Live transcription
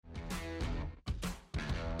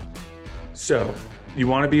So, you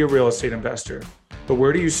want to be a real estate investor, but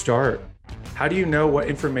where do you start? How do you know what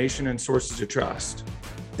information and sources to trust?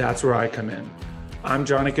 That's where I come in. I'm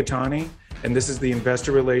Johnny Catani, and this is the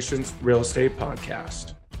Investor Relations Real Estate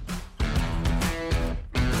Podcast.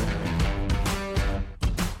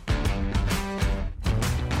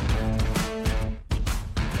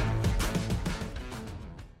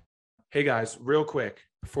 Hey guys, real quick,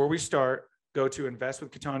 before we start, go to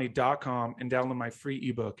investwithkatani.com and download my free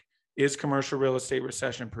ebook, Is Commercial Real Estate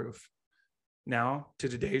Recession Proof? Now to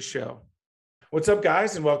today's show. What's up,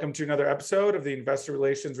 guys, and welcome to another episode of the Investor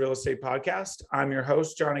Relations Real Estate Podcast. I'm your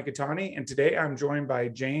host, Johnny Catani, and today I'm joined by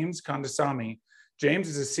James Kandasamy. James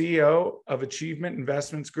is the CEO of Achievement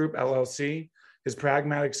Investments Group, LLC. His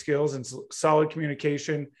pragmatic skills and solid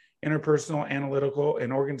communication, interpersonal, analytical,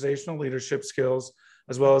 and organizational leadership skills,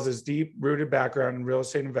 as well as his deep-rooted background in real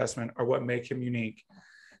estate investment, are what make him unique.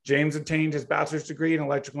 James obtained his bachelor's degree in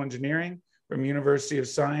electrical engineering from University of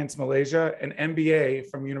Science, Malaysia, and MBA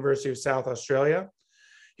from University of South Australia.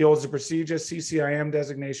 He holds a prestigious CCIM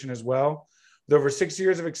designation as well. With over 6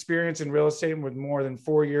 years of experience in real estate and with more than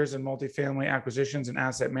 4 years in multifamily acquisitions and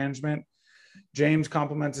asset management, James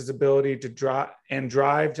complements his ability to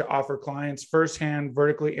drive to offer clients firsthand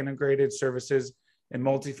vertically integrated services in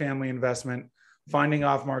multifamily investment, finding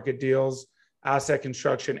off-market deals, asset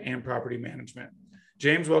construction, and property management.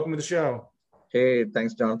 James, welcome to the show. Hey,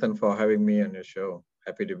 thanks, Jonathan, for having me on your show.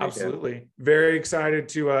 Happy to be Absolutely. here. Very excited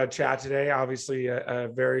to chat today. Obviously, a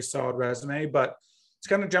very solid resume, but let's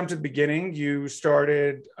kind of jump to the beginning. You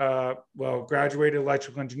started, graduated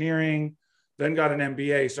electrical engineering, then got an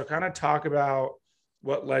MBA. So kind of talk about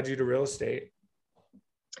what led you to real estate.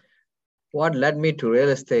 What led me to real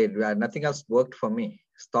estate? Nothing else worked for me.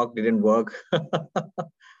 Stock didn't work.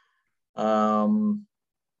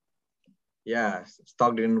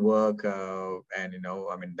 Stock didn't work. I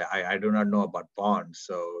do not know about bonds.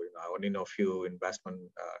 So, I only know a few investment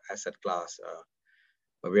asset class.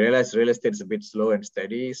 But we realized real estate is a bit slow and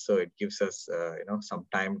steady. So it gives us, some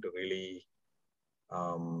time to really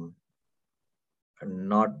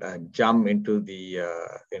not jump into the,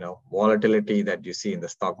 volatility that you see in the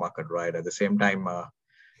stock market, right? At the same time,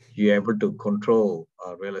 you're able to control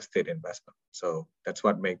real estate investment. So that's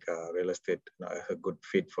what makes real estate a good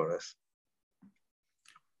fit for us.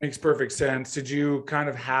 Makes perfect sense. Did you kind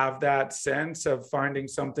of have that sense of finding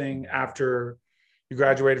something after you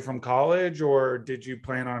graduated from college, or did you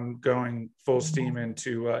plan on going full steam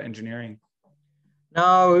into engineering?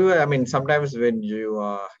 No, sometimes when you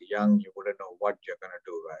are young, you wouldn't know what you're going to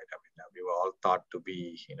do, right? We were all taught to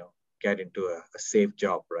be, get into a safe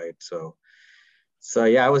job, right? So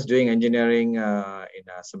I was doing engineering in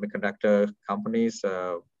semiconductor companies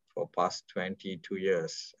for past 22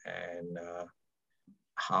 years. And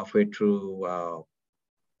halfway through, I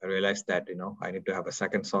realized that, I need to have a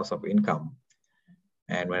second source of income.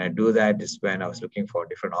 And when I do that is when I was looking for a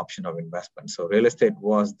different option of investment. So real estate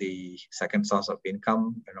was the second source of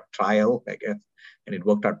income, trial, I guess, and it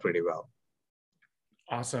worked out pretty well.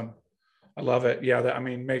 Awesome. I love it. Yeah,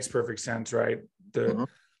 makes perfect sense, right?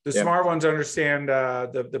 The smart ones understand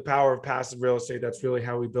the power of passive real estate. That's really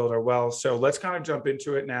how we build our wealth. So let's kind of jump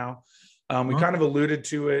into it now. We kind of alluded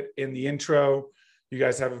to it in the intro. You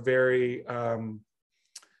guys have a very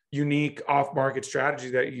unique off-market strategy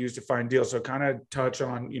that you use to find deals. So kind of touch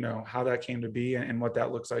on, how that came to be and what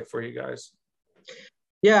that looks like for you guys.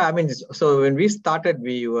 Yeah, so when we started,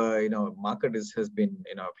 we were, market has been,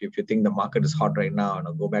 if you think the market is hot right now,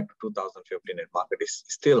 go back to 2015, and market is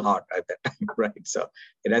still hot at that time, right? So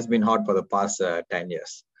it has been hot for the past 10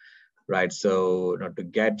 years, right? So, to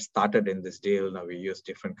get started in this deal, we use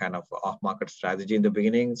different kind of off-market strategy in the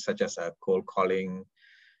beginning, such as cold calling,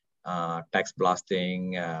 text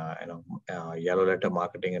blasting, yellow letter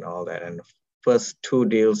marketing and all that. And the first two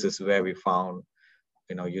deals is where we found,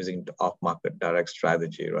 using the off-market direct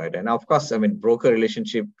strategy, right? And of course, broker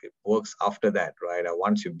relationship works after that, right?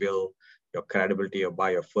 Once you build your credibility or buy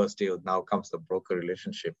your first deal, now comes the broker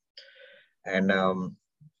relationship. And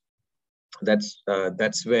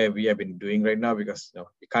that's where we have been doing right now, because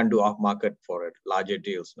you can't do off-market for larger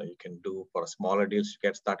deals. You can do for smaller deals to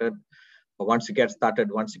get started. But once you get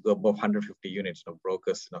started, once you go above 150 units,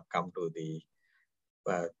 brokers come to the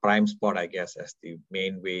prime spot, I guess, as the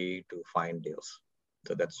main way to find deals.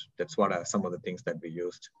 So that's what are some of the things that we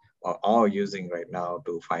used or are using right now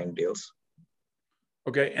to find deals.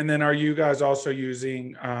 Okay. And then are you guys also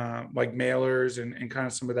using like mailers and kind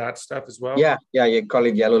of some of that stuff as well? Yeah. You call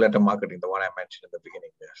it yellow letter marketing, the one I mentioned in the beginning.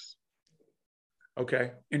 Yes.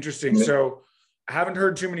 Okay. Interesting. Yeah. So I haven't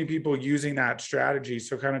heard too many people using that strategy.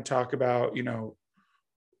 So kind of talk about,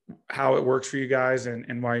 how it works for you guys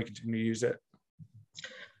and why you continue to use it?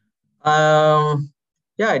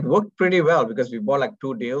 Yeah, it worked pretty well because we bought like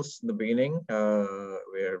 2 deals in the beginning.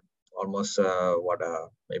 We're almost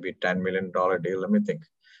maybe $10 million deal. Let me think.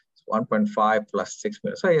 It's 1.5 plus 6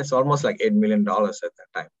 million. So it's almost like $8 million at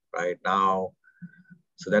that time, right now.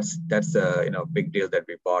 So that's the big deal that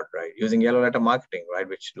we bought, right? Using yellow letter marketing, right?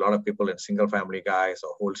 Which a lot of people in single family guys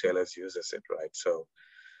or wholesalers uses it, right? So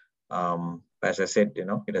as I said,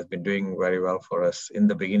 it has been doing very well for us in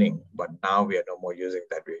the beginning, but now we are no more using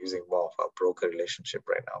that. We're using more of a broker relationship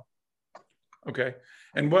right now. Okay.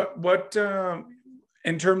 And what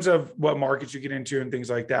in terms of what markets you get into and things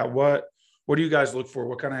like that, what do you guys look for?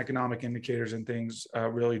 What kind of economic indicators and things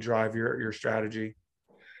really drive your strategy?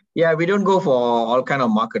 Yeah, we don't go for all kind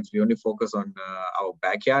of markets. We only focus on our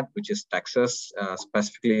backyard, which is Texas,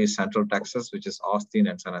 specifically Central Texas, which is Austin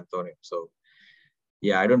and San Antonio. So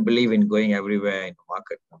yeah, I don't believe in going everywhere in the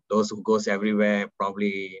market. Those who goes everywhere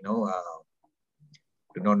probably, do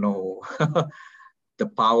not know the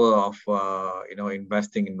power of,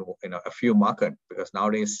 investing in a few market, because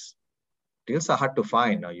nowadays deals are hard to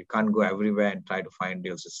find. You can't go everywhere and try to find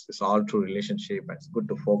deals. It's all through relationship, and it's good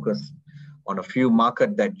to focus on a few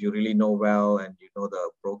market that you really know well and you know the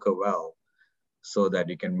broker well, so that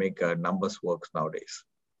you can make numbers work nowadays.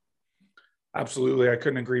 Absolutely. I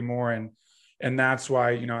couldn't agree more. And that's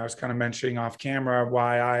why, I was kind of mentioning off camera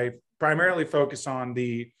why I primarily focus on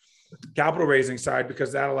the capital raising side,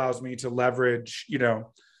 because that allows me to leverage,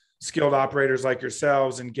 skilled operators like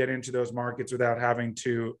yourselves and get into those markets without having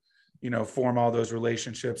to, form all those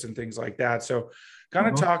relationships and things like that. So kind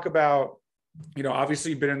of talk about,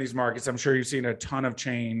 obviously you've been in these markets. I'm sure you've seen a ton of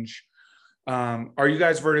change. Are you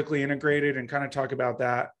guys vertically integrated, and kind of talk about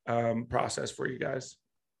that process for you guys?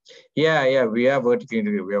 Yeah, we are vertically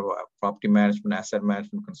integrated. We have property management, asset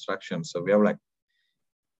management, construction. So we have like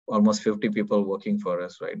almost 50 people working for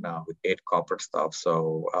us right now with 8 corporate staff.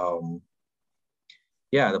 So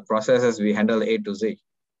the processes we handle A to Z.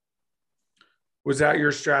 Was that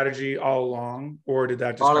your strategy all along, or did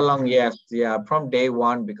that just all along? Yes, yeah, from day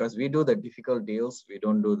one, because we do the difficult deals. We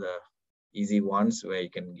don't do the easy ones where you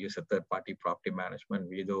can use a third-party property management.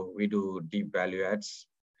 We do deep value adds,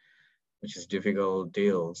 which is difficult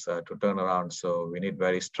deals to turn around. So we need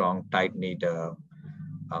very strong, tight-knit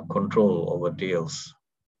control over deals.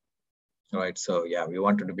 Right. So yeah, we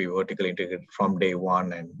wanted to be vertically integrated from day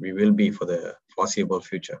one, and we will be for the foreseeable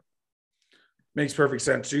future. Makes perfect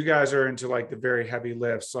sense. So you guys are into like the very heavy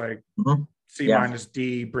lifts, like C minus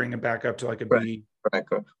D, bring it back up to like a B. Right.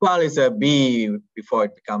 Well, it's a B before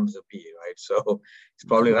it becomes a B, right? So it's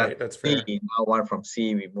probably right. That's fair. C. Now one from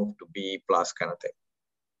C, we move to B plus kind of thing.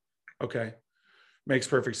 Okay. Makes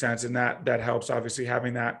perfect sense. And that helps, obviously,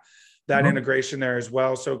 having that integration there as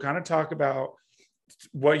well. So kind of talk about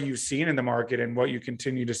what you've seen in the market and what you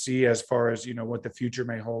continue to see as far as, what the future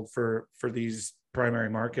may hold for these primary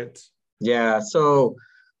markets. Yeah. So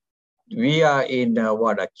we are in a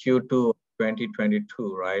Q2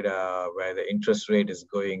 2022, right? Where the interest rate is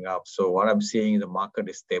going up. So what I'm seeing, the market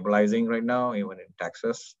is stabilizing right now, even in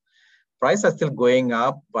Texas. Prices are still going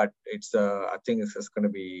up, but it's I think it's just going to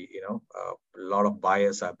be, a lot of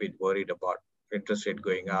buyers are a bit worried about interest rate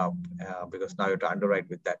going up because now you have to underwrite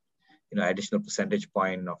with that, additional percentage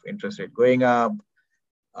point of interest rate going up.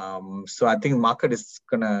 So I think market is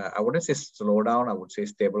gonna, I wouldn't say slow down, I would say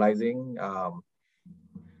stabilizing.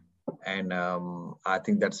 And I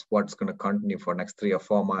think that's what's going to continue for next 3 or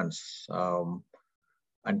 4 months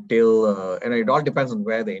until, and it all depends on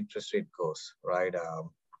where the interest rate goes, right?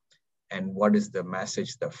 And what is the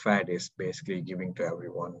message the Fed is basically giving to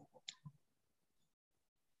everyone.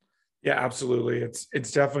 Yeah, absolutely.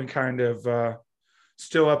 It's definitely kind of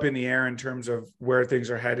still up in the air in terms of where things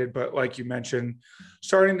are headed. But like you mentioned,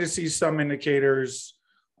 starting to see some indicators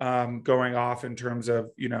going off in terms of,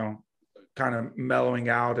 kind of mellowing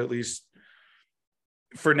out, at least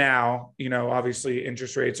for now. Obviously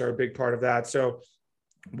interest rates are a big part of that. So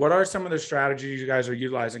what are some of the strategies you guys are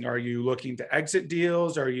utilizing? Are you looking to exit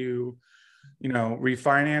deals? Are you,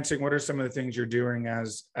 refinancing? What are some of the things you're doing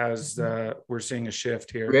as we're seeing a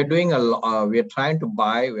shift here? We're doing we're trying to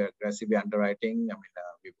buy. We're aggressively underwriting. I mean,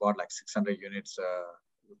 we bought like 600 units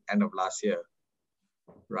end of last year,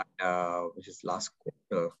 right? Which is last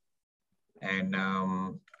quarter. And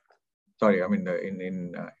sorry, I mean,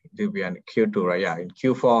 in Q2, right? Yeah, in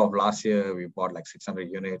Q4 of last year, we bought like 600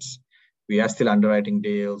 units. We are still underwriting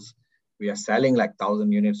deals. We are selling like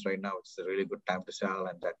 1,000 units right now. It's a really good time to sell,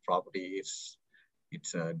 and that property it's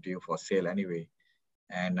due for sale anyway.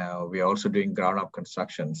 And we are also doing ground up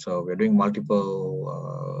construction. So we're doing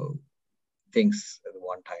multiple things at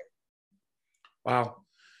one time. Wow.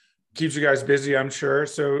 Keeps you guys busy, I'm sure.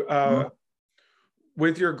 So Mhm.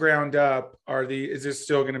 with your ground up, is this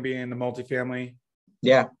still going to be in the multifamily?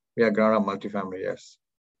 Yeah, ground up multifamily, yes.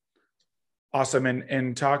 Awesome.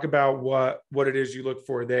 And talk about what it is you look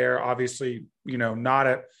for there. Obviously,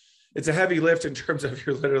 not it's a heavy lift in terms of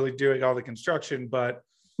you're literally doing all the construction, but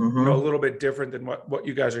a Mm-hmm. little bit different than what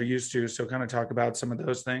you guys are used to. So kind of talk about some of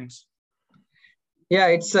those things. Yeah,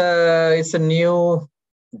 it's a new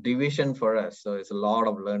division for us, so it's a lot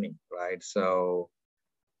of learning, right? So,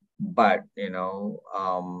 but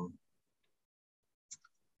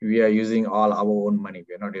we are using all our own money.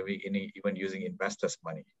 We're not even using investors'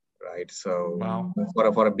 money, right? So Wow.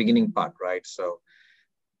 for a beginning part, right? So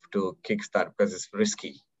to kickstart, because it's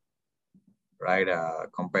risky, right?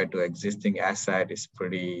 Compared to existing asset, is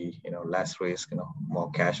pretty, less risk, more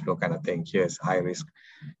cash flow kind of thing. Here is high risk,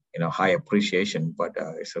 high appreciation, but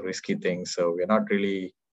it's a risky thing. So we're not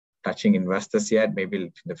really touching investors yet. Maybe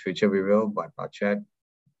in the future we will, but not yet.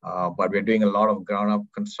 But we're doing a lot of ground up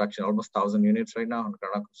construction, almost 1,000 units right now on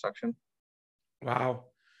ground up construction. Wow.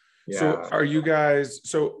 So Yeah.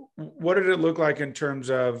 what did it look like in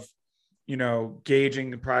terms of, gauging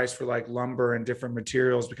the price for like lumber and different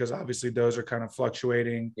materials? Because obviously those are kind of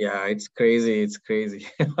fluctuating. Yeah, it's crazy. It's crazy.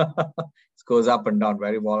 It goes up and down,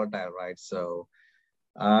 very volatile, right? So,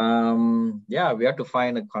 yeah, we have to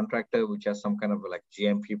find a contractor which has some kind of like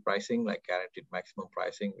GMP pricing, like guaranteed maximum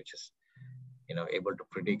pricing, which is, able to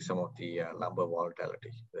predict some of the lumber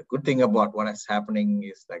volatility. The good thing about what is happening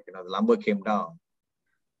is like, the lumber came down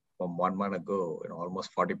from 1 month ago,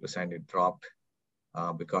 almost 40% it dropped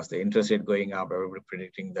because the interest rate going up, everybody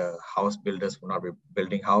predicting the house builders will not be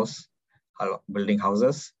building houses.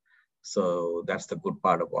 So that's the good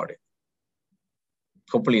part about it.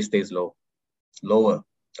 Hopefully it stays lower,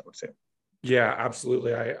 I would say. Yeah,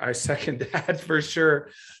 absolutely. I second that for sure,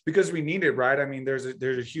 because we need it, right? I mean, there's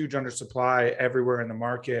a huge undersupply everywhere in the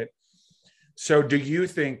market. So do you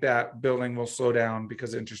think that building will slow down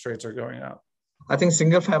because interest rates are going up? I think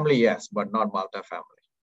single family, yes, but not multifamily.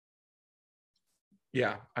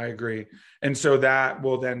 Yeah, I agree. And so that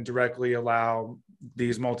will then directly allow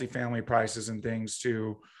these multifamily prices and things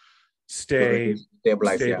to stay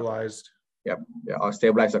Stabilize, yeah. stabilized. Yep. Yeah, or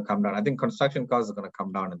stabilize or come down. I think construction costs are going to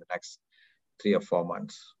come down in the next 3 or 4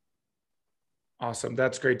 months. Awesome.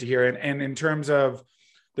 That's great to hear. And in terms of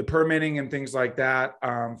the permitting and things like that,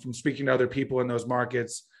 from speaking to other people in those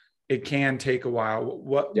markets, it can take a while.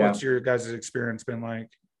 What's your guys' experience been like?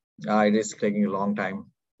 It is taking a long time.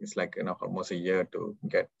 It's like, almost a year to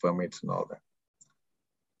get permits and all that.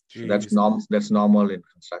 So that's normal in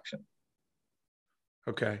construction.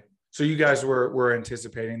 Okay. So you guys were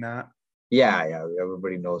anticipating that? Yeah.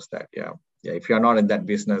 Everybody knows that. Yeah. If you're not in that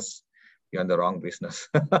business, you're in the wrong business.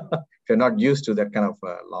 If you're not used to that kind of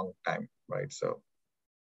long time, right? So.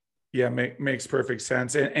 Yeah, makes perfect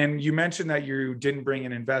sense. And you mentioned that you didn't bring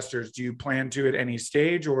in investors. Do you plan to at any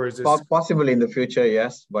stage, or is this possibly in the future?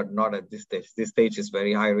 Yes, but not at this stage. This stage is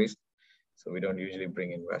very high risk, so we don't usually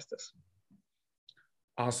bring investors.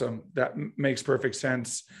 Awesome. That makes perfect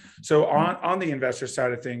sense. So on the investor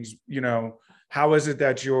side of things, how is it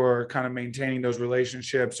that you're kind of maintaining those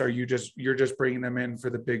relationships? Are you're just bringing them in for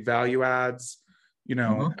the big value adds?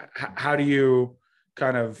 How do you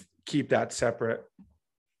kind of keep that separate?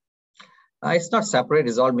 It's not separate.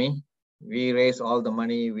 It's all me. We raise all the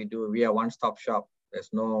money. We are one-stop shop. There's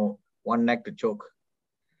no one neck to choke.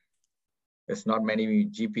 There's not many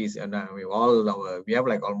GPs, and we have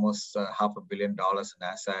like almost $500 million in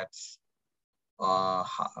assets.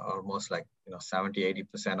 Almost like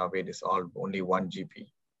 70-80% of it is all only one GP.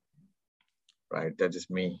 Right, that is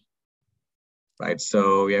me. Right,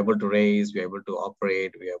 so we're able to raise, we're able to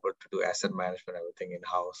operate, we're able to do asset management, everything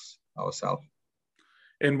in-house ourselves.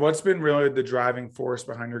 And what's been really the driving force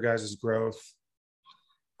behind your guys' growth?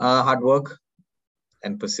 Hard work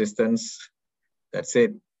and persistence. That's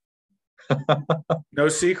it. No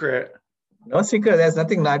secret. No secret. There's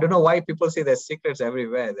nothing. I don't know why people say there's secrets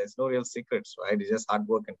everywhere. There's no real secrets, right? It's just hard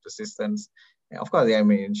work and persistence. And of course, I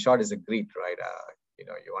mean, in short, it's a greed, right?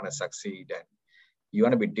 You want to succeed and you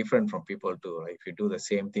want to be different from people too. Like if you do the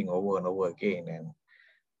same thing over and over again and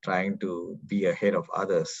trying to be ahead of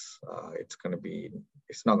others, it's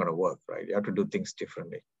not going to work, right? You have to do things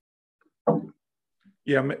differently.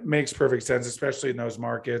 Yeah, makes perfect sense, especially in those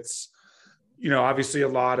markets. Obviously a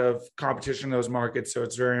lot of competition in those markets. So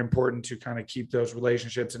it's very important to kind of keep those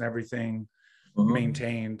relationships and everything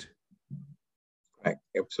maintained. Right.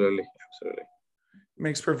 Absolutely.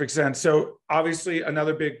 Makes perfect sense. So obviously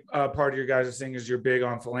another big part of your guys' thing is you're big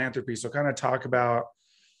on philanthropy. So kind of talk about,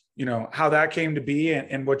 how that came to be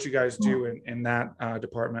and what you guys do in that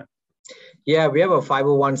department. Yeah, we have a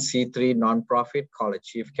 501c3 nonprofit called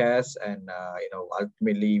Achieve Cares, and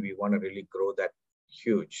ultimately we want to really grow that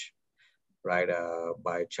huge, right?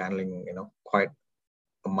 By channeling, quite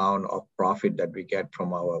amount of profit that we get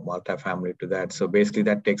from our multifamily to that. So basically,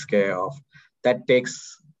 that takes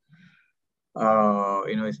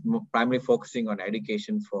it's primarily focusing on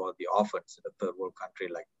education for the orphans in a third world country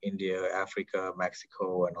like India, Africa,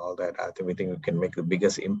 Mexico, and all that. I think we can make the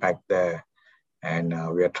biggest impact there, and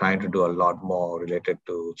we are trying to do a lot more related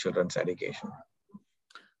to children's education.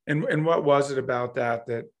 And what was it about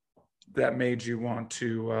that made you want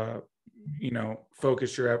to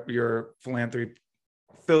focus your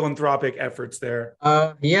philanthropic efforts there?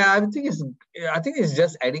 Yeah, I think it's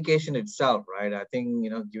just education itself, right? I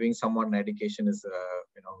think giving someone education is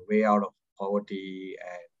way out of poverty,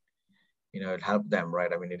 and it helped them,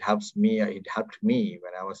 right? I mean, it helped me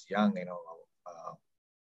when I was young.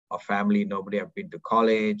 Our family, nobody have been to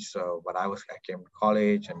college, so but I came to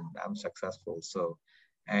college and I'm successful. So,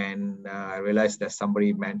 and I realized that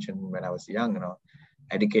somebody mentioned when I was young,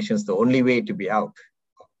 education is the only way to be out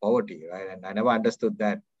of poverty, right? And I never understood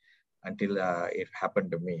that until it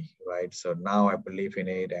happened to me, right? So now I believe in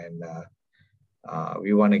it, and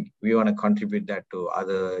we want to contribute that to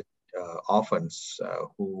other orphans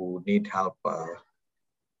who need help,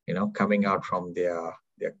 coming out from their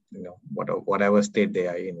whatever state they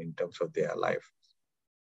are in terms of their life.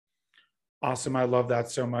 Awesome. I love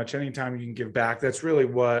that so much. Anytime you can give back, that's really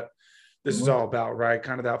what this is all about, right?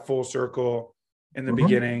 Kind of that full circle in the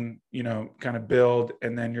beginning, kind of build,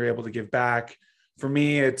 and then you're able to give back. For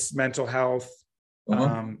me, it's mental health.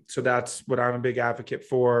 So that's what I'm a big advocate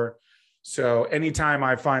for. So anytime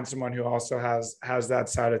I find someone who also has that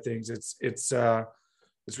side of things, it's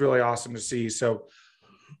really awesome to see. So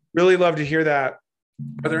really love to hear that.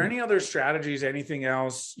 Are there any other strategies, anything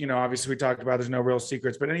else? Obviously we talked about there's no real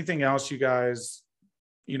secrets, but anything else you guys,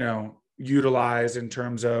 utilize in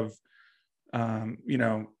terms of,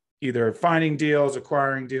 either finding deals,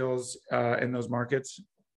 acquiring deals in those markets?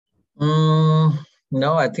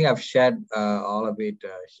 No, I think I've shared all of it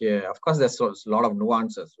here. Of course, there's a lot of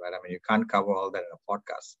nuances, right? I mean, you can't cover all that in a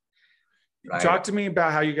podcast. Right? Talk to me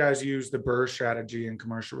about how you guys use the BRRRR strategy in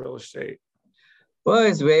commercial real estate. Well,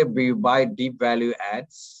 it's where we buy deep value add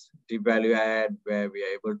where we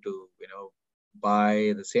are able to, buy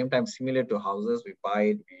at the same time similar to houses. We buy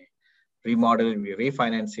it, we remodel it, we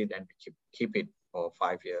refinance it, and we keep it for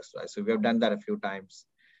 5 years. Right? So we have done that a few times,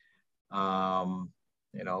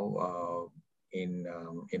 in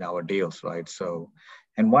our deals, right? So,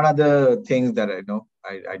 and one other thing that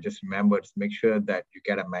I just remembered is make sure that you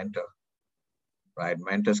get a mentor. Right,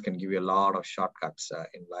 mentors can give you a lot of shortcuts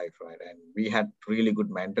in life, right? And we had really good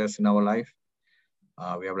mentors in our life.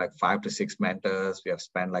 We have like 5 to 6 mentors. We have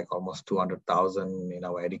spent like almost 200,000 in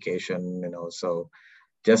our education, so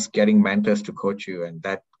just getting mentors to coach you, and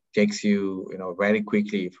that takes you, very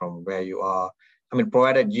quickly from where you are. I mean,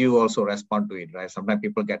 provided you also respond to it, right? Sometimes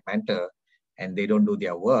people get mentor and they don't do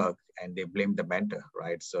their work and they blame the mentor,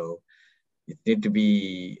 right? So it need to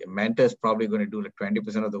be mentors probably going to do like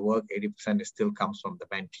 20% of the work, 80% still comes from the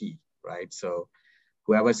mentee, right? So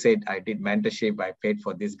whoever said I did mentorship, I paid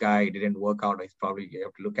for this guy, it didn't work out, it's probably you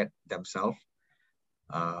have to look at themselves,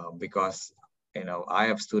 because I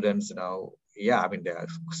have students, I mean, there are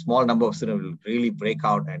a small number of students will really break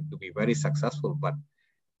out and to be very successful, but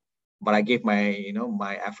I gave my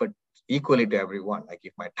my effort equally to everyone. I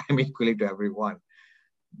give my time equally to everyone.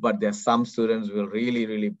 But there's some students will really,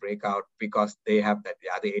 really break out because they have that the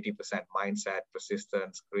other 80% mindset,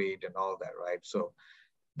 persistence, greed, and all that, right? So,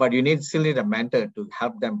 but you still need a mentor to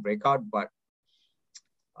help them break out. But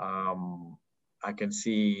I can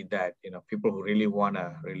see that people who really want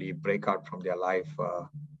to really break out from their life,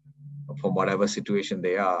 from whatever situation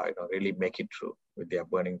they are, really make it through with their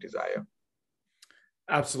burning desire.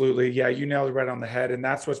 Absolutely, yeah, you nailed it right on the head, and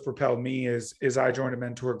that's what's propelled me. Is I joined a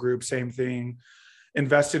mentor group, same thing.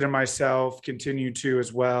 Invested in myself, continue to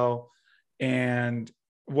as well. And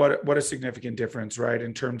what a significant difference, right?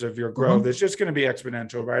 In terms of your growth, it's just going to be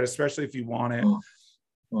exponential, right? Especially if you want it,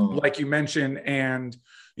 like you mentioned. And,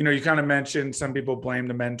 you kind of mentioned some people blame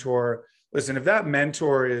the mentor. Listen, if that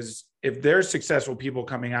mentor if there's successful people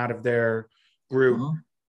coming out of their group,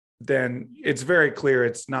 then it's very clear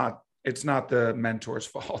it's not the mentor's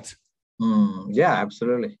fault. Yeah,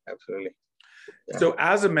 absolutely. Absolutely. Yeah. So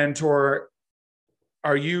as a mentor,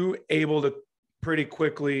 are you able to pretty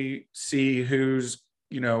quickly see who's,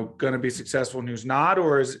 going to be successful and who's not?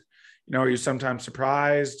 Or are you sometimes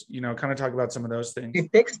surprised? Kind of talk about some of those things.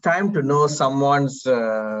 It takes time to know someone's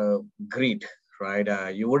greed,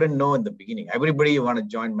 right? You wouldn't know in the beginning. Everybody want to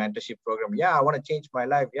join mentorship program. Yeah, I want to change my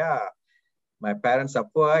life. Yeah, My parents are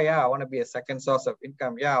poor. Yeah, I want to be a second source of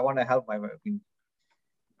income. Yeah, I want to help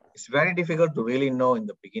it's very difficult to really know in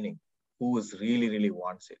the beginning who's really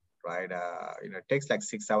wants it, right? It takes like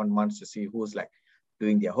 6-7 months to see who's like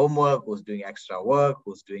doing their homework, who's doing extra work,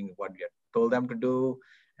 who's doing what we have told them to do.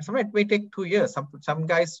 And sometimes it may take 2 years. Some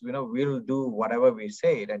guys, will do whatever we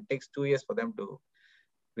say. It takes 2 years for them to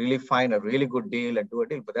really find a really good deal and do a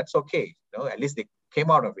deal. But that's okay. At least they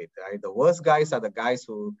came out of it, right? The worst guys are the guys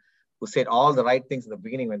who said all the right things in the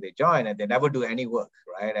beginning when they join and they never do any work,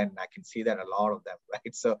 right? And I can see that a lot of them,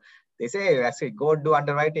 right? So they say, I say, go do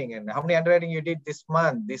underwriting. And how many underwriting you did this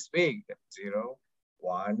month, this week? 0,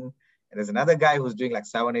 1. And there's another guy who's doing like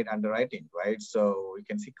 7, 8 underwriting, right? So you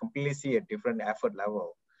can completely see a different effort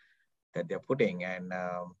level that they're putting. And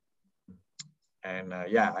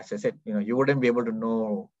yeah, as I said, you wouldn't be able to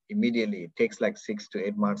know immediately. It takes like 6 to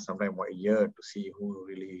 8 months, sometimes a year to see who's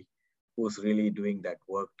really doing that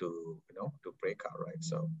work to break out, right?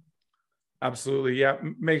 So absolutely. Yeah,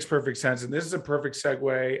 makes perfect sense. And this is a perfect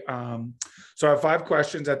segue. So I have 5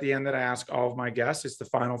 questions at the end that I ask all of my guests. It's the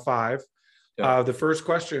final 5. Yeah. The first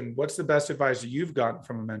question, what's the best advice you've gotten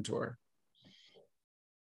from a mentor?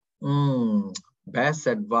 Best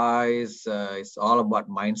advice is all about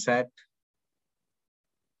mindset.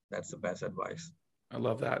 That's the best advice. I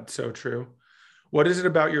love that. So true. What is it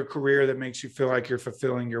about your career that makes you feel like you're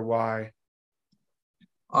fulfilling your why?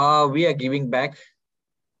 We are giving back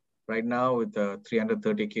right now with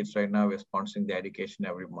 330 kids right now. We're sponsoring the education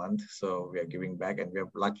every month. So we are giving back and we have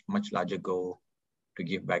much larger goal to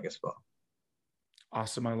give back as well.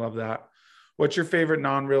 Awesome. I love that. What's your favorite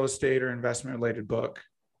non-real estate or investment related book?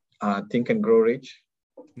 Think and Grow Rich.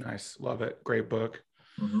 Nice. Love it. Great book.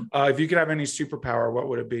 If you could have any superpower, what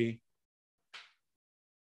would it be?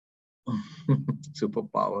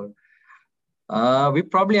 Superpower. We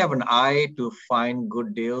probably have an eye to find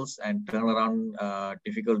good deals and turn around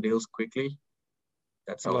difficult deals quickly.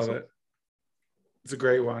 I love it. It's a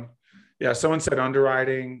great one. Yeah. Someone said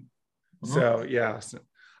underwriting. So yeah.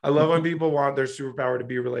 I love when people want their superpower to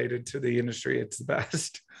be related to the industry. It's the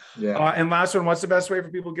best. Yeah. And last one, what's the best way for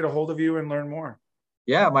people to get a hold of you and learn more?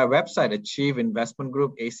 Yeah, my website, Achieve Investment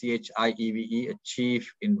Group, ACHIEVE,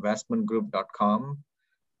 achieveinvestmentgroup.com.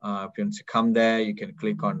 If you want to come there, you can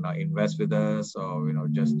click on invest with us or,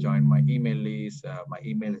 just join my email list. My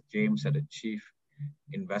email is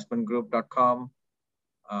james@achieveinvestmentgroup.com.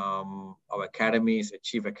 Our academy is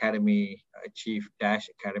Achieve Academy,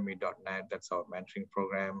 achieve-academy.net. That's our mentoring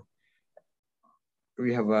program.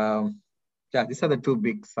 We have, these are the 2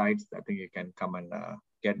 big sites. I think you can come and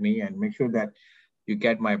get me, and make sure that you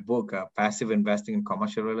get my book, Passive Investing in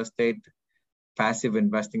Commercial Real Estate. Passive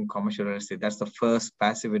Investing in Commercial Real Estate. That's the first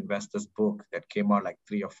passive investors book that came out like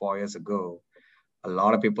 3 or 4 years ago. A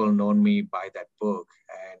lot of people know me by that book,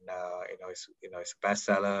 and it's a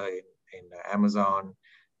bestseller in Amazon.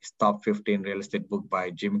 It's top 15 real estate book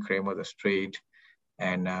by Jim Cramer, The Street,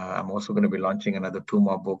 and I'm also going to be launching another 2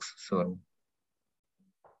 more books soon.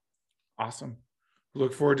 Awesome.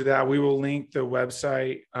 Look forward to that. We will link the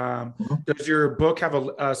website. Does your book have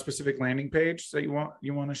a specific landing page that you want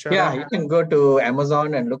to share? Yeah, you can go to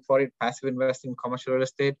Amazon and look for it, Passive Investing in Commercial Real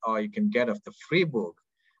Estate, or you can get the free book.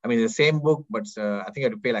 I mean, the same book, but I think you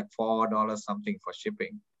have to pay like $4 something for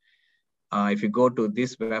shipping. If you go to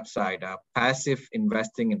this website,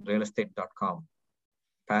 passiveinvestinginrealestate.com,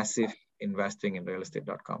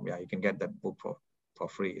 passiveinvestinginrealestate.com. Yeah, you can get that book for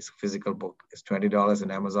free. It's a physical book. It's $20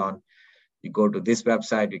 in Amazon. You go to this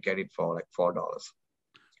website, you get it for like $4.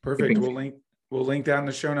 Perfect. We'll link that in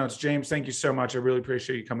the show notes. James, thank you so much. I really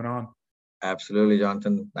appreciate you coming on. Absolutely,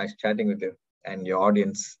 Jonathan. Nice chatting with you and your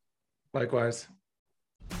audience. Likewise.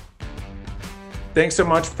 Thanks so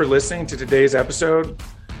much for listening to today's episode.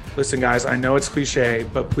 Listen, guys, I know it's cliche,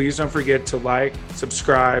 but please don't forget to like,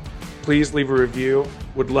 subscribe. Please leave a review.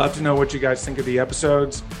 Would love to know what you guys think of the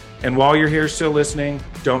episodes. And while you're here still listening,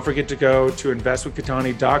 don't forget to go to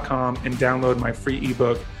investwithkatani.com and download my free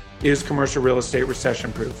ebook, Is Commercial Real Estate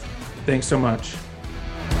Recession Proof? Thanks so much.